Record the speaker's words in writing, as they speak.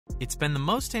It's been the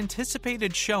most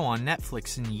anticipated show on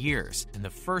Netflix in years, and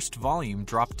the first volume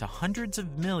dropped to hundreds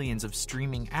of millions of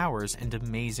streaming hours and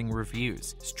amazing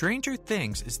reviews. Stranger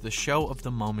Things is the show of the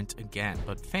moment again,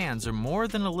 but fans are more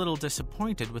than a little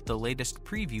disappointed with the latest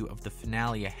preview of the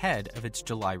finale ahead of its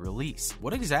July release.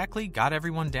 What exactly got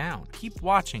everyone down? Keep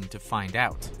watching to find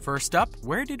out. First up,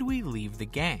 where did we leave the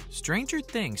gang? Stranger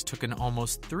Things took an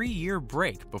almost 3-year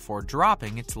break before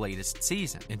dropping its latest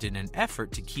season, and in an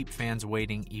effort to keep fans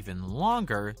waiting even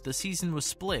longer, the season was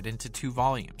split into 2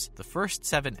 volumes. The first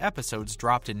 7 episodes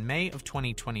dropped in May of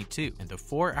 2022, and the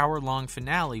 4-hour-long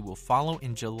finale will follow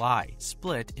in July,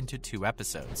 split into 2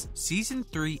 episodes. Season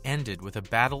 3 ended with a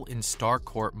battle in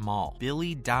Starcourt Mall.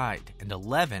 Billy died, and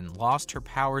Eleven lost her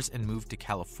powers and moved to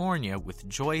California with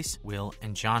Joyce, Will,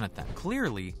 and Jonathan.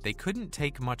 Clearly, they couldn't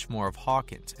take much more of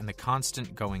Hawkins and the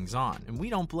constant goings-on, and we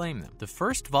don't blame them. The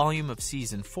first volume of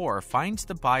Season 4 finds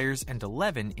the Byers and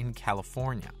Eleven in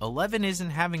California. Eleven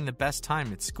isn't having the best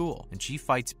time at school, and she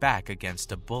fights back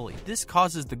against a bully. This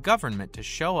causes the government to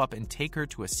show up and take her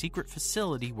to a secret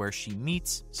facility where she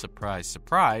meets, surprise,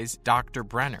 surprise, Dr.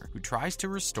 Brenner, who tries to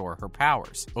restore her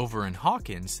powers. Over in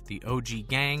Hawkins, the OG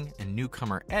gang and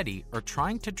newcomer Eddie are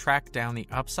trying to track down the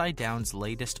Upside Down's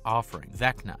latest offering,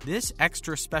 Vecna. This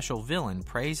extra special villain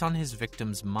preys on his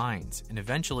victims' minds and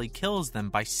eventually kills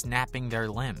them by snapping their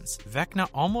limbs. Vecna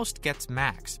almost gets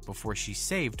Max before she's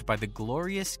saved by the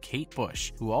glorious Kate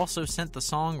Bush, who also sent the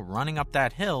song Running Up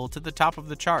That Hill to the top of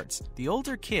the charts. The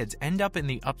older kids end up in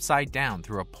the Upside Down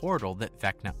through a portal that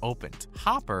Vecna opened.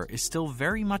 Hopper is still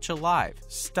very much alive,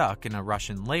 stuck in a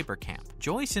Russian labor camp.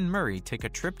 Joyce and Murray take a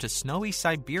trip to snowy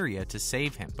Siberia to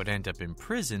save him, but end up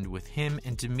imprisoned with him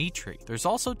and Dimitri. There's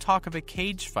also talk of a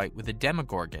cage fight with a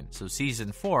demogorgon, so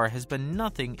Season 4 has been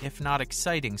nothing if not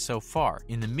exciting so far.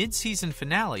 In the mid-season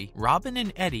finale, Robin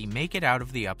and Eddie make it out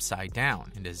of the Upside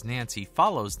Down, and as Nancy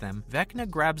follows them, Vecna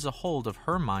grabs a hold of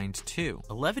her mind too.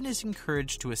 Eleven is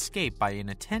encouraged to escape by an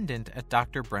attendant at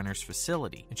Dr. Brenner's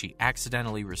facility, and she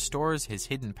accidentally restores his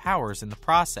hidden powers in the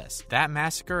process. That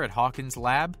massacre at Hawkins'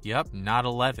 lab? Yup, not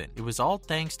Eleven. It was all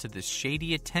thanks to this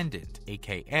shady attendant,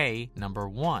 aka Number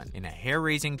 1. In a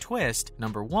hair-raising twist,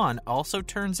 Number 1 also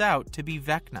turns out to be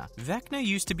Vecna. Vecna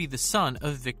used to be the son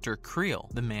of Victor Creel,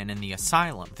 the man in the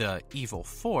asylum. The evil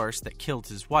force that killed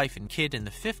his wife and kid in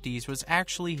the 50s was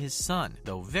actually his son,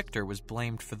 though Victor was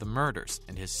blamed for the murders,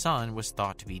 and his son was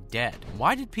thought to be dead.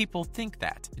 Why did people think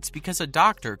that? It's because a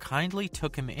doctor kindly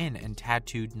took him in and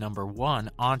tattooed Number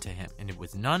 1 onto him, and it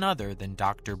was none other than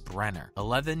Dr. Brenner.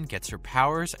 Eleven gets her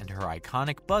powers and her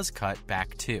iconic buzz cut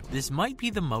back too. This might be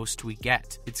the most we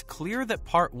get. It's clear that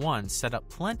Part 1 set up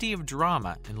plenty of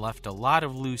drama and left a lot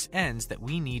of loose ends that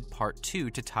we need Part 2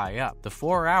 to tie up. The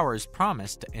 4 hours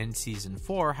promised to end Season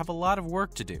 4 have a lot of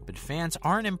work to do, but fans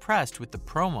aren't impressed with the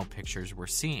promo pictures we're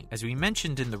seeing. As we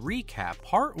mentioned in the recap,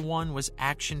 Part 1 was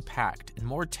action-packed and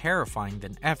more terrifying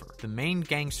than ever. The main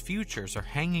gang's futures are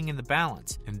hanging in the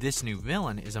balance, and this new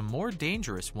villain is a more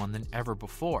dangerous one than ever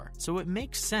before. So it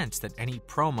makes sense that any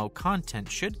promo content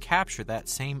should capture that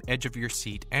same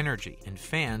edge-of-your-seat energy, and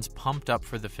fans pumped up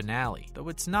for the finale, though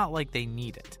it's not like they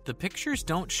need it. The pictures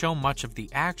don't show much of the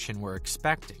action we're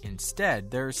expecting.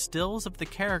 Instead, there are stills of the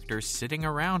characters sitting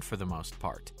around for the most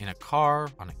part, in a car,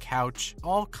 on a couch,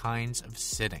 all kinds of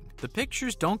sitting. The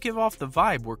pictures don't give off the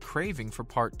vibe we're craving for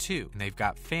Part 2, and they've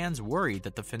got fans worried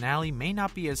that the finale may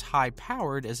not be as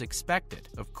high-powered as expected.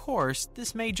 Of course,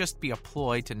 this may just be a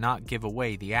ploy to not give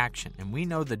away the action, and we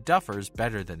know the Duffers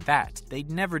better than that.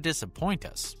 They'd never disappoint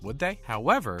us, would they?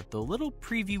 However, the little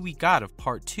preview we got of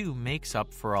Part 2 makes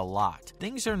up for a lot.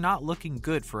 Things are not looking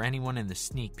good for anyone in the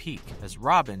sneak peek, as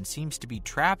Robin seems to be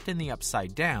trapped in the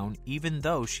Upside Down even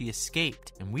though she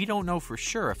escaped, and we don't know for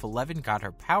sure if Eleven got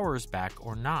her powers back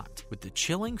or not. With the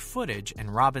chilling footage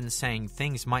and Robin saying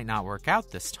things might not work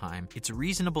out this time, it's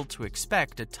reasonable to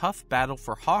expect a tough battle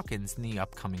for Hawkins in the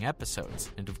upcoming episodes,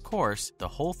 and of course, the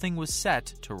whole thing was set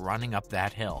to Running Up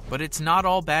That Hill. But it's not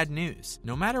all bad news.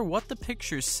 No matter what the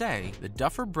pictures say, the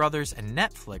Duffer Brothers and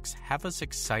Netflix have us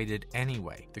excited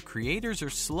anyway. The creators are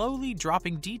slowly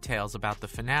dropping details about the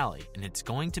finale, and it's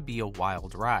going to be a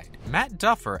wild ride. Matt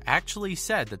Duffer actually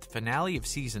said that the finale of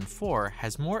Season 4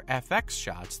 has more FX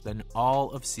shots than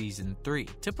all of Season 3.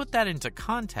 To put that into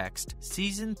context,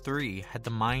 Season 3 had the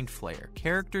Mind Flayer,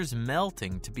 characters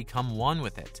melting to become one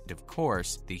with it, and of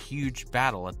course, the huge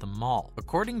battle at the mall.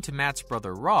 According to Matt's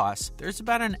brother Ross, there's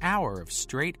about an hour of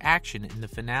straight action in the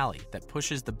finale that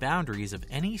pushes the boundaries of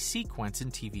any sequence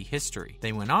in TV history.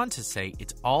 They went on to say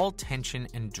it's all tension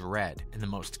and dread, and the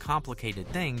most complicated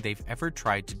thing they've ever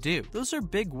tried to do. Those are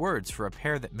big words for a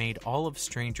pair that made all of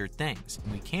Stranger Things,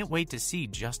 and we can't wait to see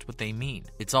just what they mean.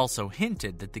 It's also also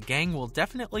hinted that the gang will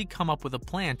definitely come up with a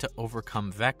plan to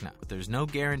overcome Vecna, but there's no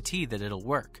guarantee that it'll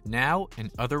work. Now, in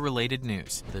other related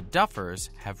news, the Duffers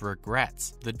have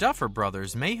regrets. The Duffer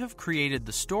brothers may have created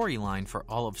the storyline for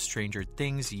all of Stranger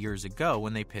Things years ago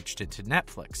when they pitched it to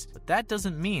Netflix, but that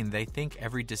doesn't mean they think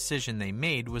every decision they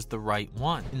made was the right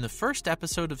one. In the first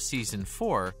episode of Season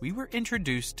 4, we were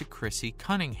introduced to Chrissy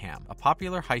Cunningham, a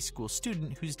popular high school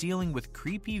student who's dealing with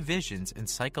creepy visions and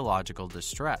psychological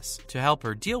distress. To help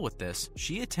her deal with this,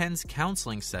 she attends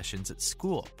counseling sessions at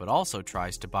school, but also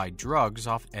tries to buy drugs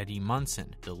off Eddie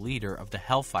Munson, the leader of the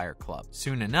Hellfire Club.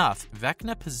 Soon enough,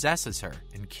 Vecna possesses her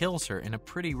and kills her in a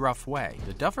pretty rough way.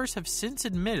 The Duffers have since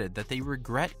admitted that they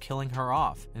regret killing her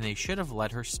off, and they should have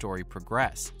let her story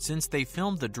progress. Since they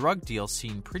filmed the drug deal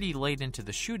scene pretty late into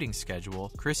the shooting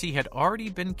schedule, Chrissy had already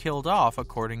been killed off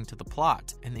according to the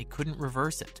plot, and they couldn't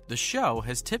reverse it. The show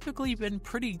has typically been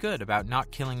pretty good about not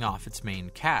killing off its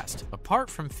main cast. Apart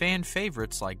from fan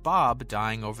favorites like Bob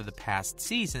dying over the past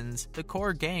seasons, the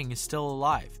core gang is still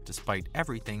alive, despite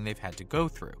everything they've had to go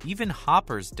through. Even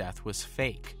Hopper's death was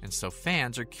fake, and so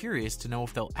fans are curious to know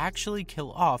if they'll actually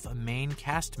kill off a main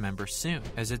cast member soon.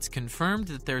 As it's confirmed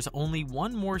that there's only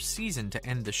one more season to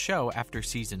end the show after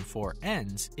Season 4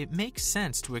 ends, it makes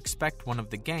sense to expect one of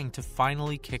the gang to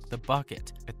finally kick the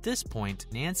bucket. At this point,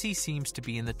 Nancy seems to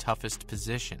be in the toughest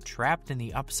position, trapped in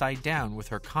the Upside Down with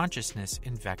her consciousness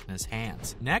in Vecna's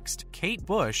hands. Next, Kate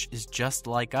Bush is just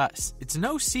like us. It's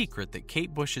no secret that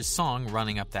Kate Bush's song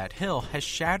Running Up That Hill has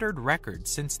shattered records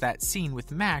since that scene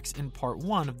with Max in part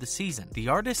 1 of the season. The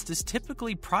artist is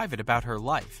typically private about her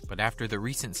life, but after the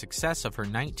recent success of her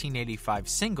 1985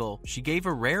 single, she gave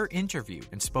a rare interview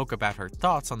and spoke about her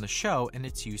thoughts on the show and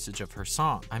its usage of her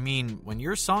song. I mean, when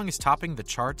your song is topping the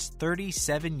charts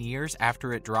 37 years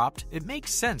after it dropped, it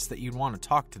makes sense that you'd want to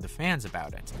talk to the fans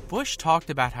about it. Bush talked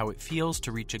about how it feels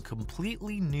to reach a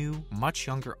completely new, much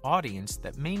younger audience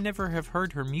that may never have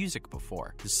heard her music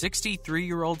before. The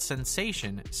 63-year-old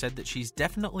sensation said that she's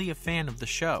definitely a fan of the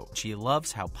show. She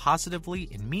loves how positively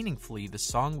and meaningfully the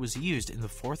song was used in the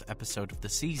 4th episode of the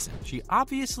season. She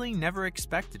obviously never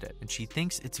expected it, and she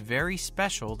thinks it's very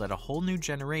special that a whole new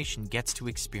generation gets to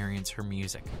experience her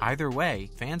music. Either way,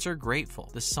 fans are grateful.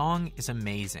 The song is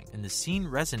amazing, and the scene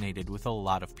resonated with a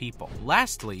lot of people.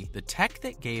 Lastly, the tech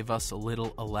that gave us a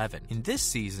little 11. In this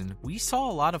season, we saw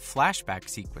a lot of flashback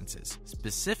sequences,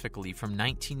 specifically from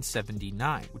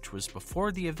 1979, which was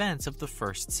before the events of the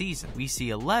first season. We see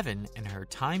 11 and her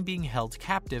time being held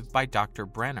captive by Dr.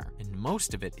 Brenner, and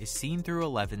most of it is seen through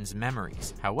 11's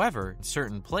memories. However, in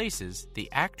certain places, the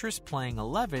actress playing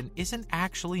 11 isn't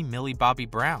actually Millie Bobby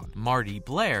Brown. Marty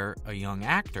Blair, a young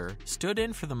actor, stood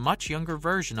in for the much younger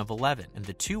version of 11, and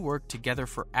the two worked together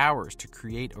for hours to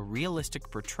create a realistic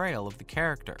portrayal of the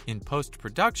character. In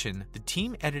post-production, the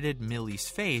team edited Millie's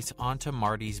face onto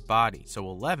Marty's body, so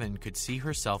 11 could see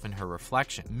herself in her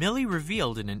reflection. Millie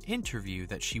revealed in an interview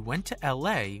that she went to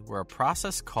LA where a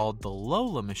process called the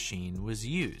Lola machine was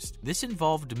used. This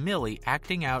involved Millie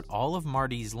acting out all of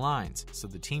Marty's lines, so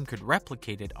the team could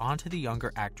replicate it onto the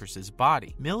younger actress's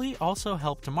body. Millie also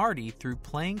helped Marty through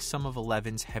playing some of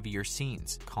 11's heavier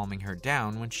scenes, calming her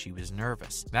down when she was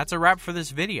nervous. That's a wrap for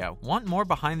this video. Want more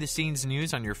behind-the-scenes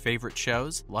news on your favorite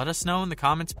shows? Let us know in the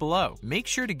comments below. Make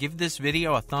sure to give this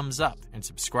video a thumbs up and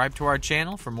subscribe to our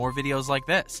channel for more videos like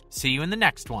this. See you in the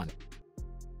next one.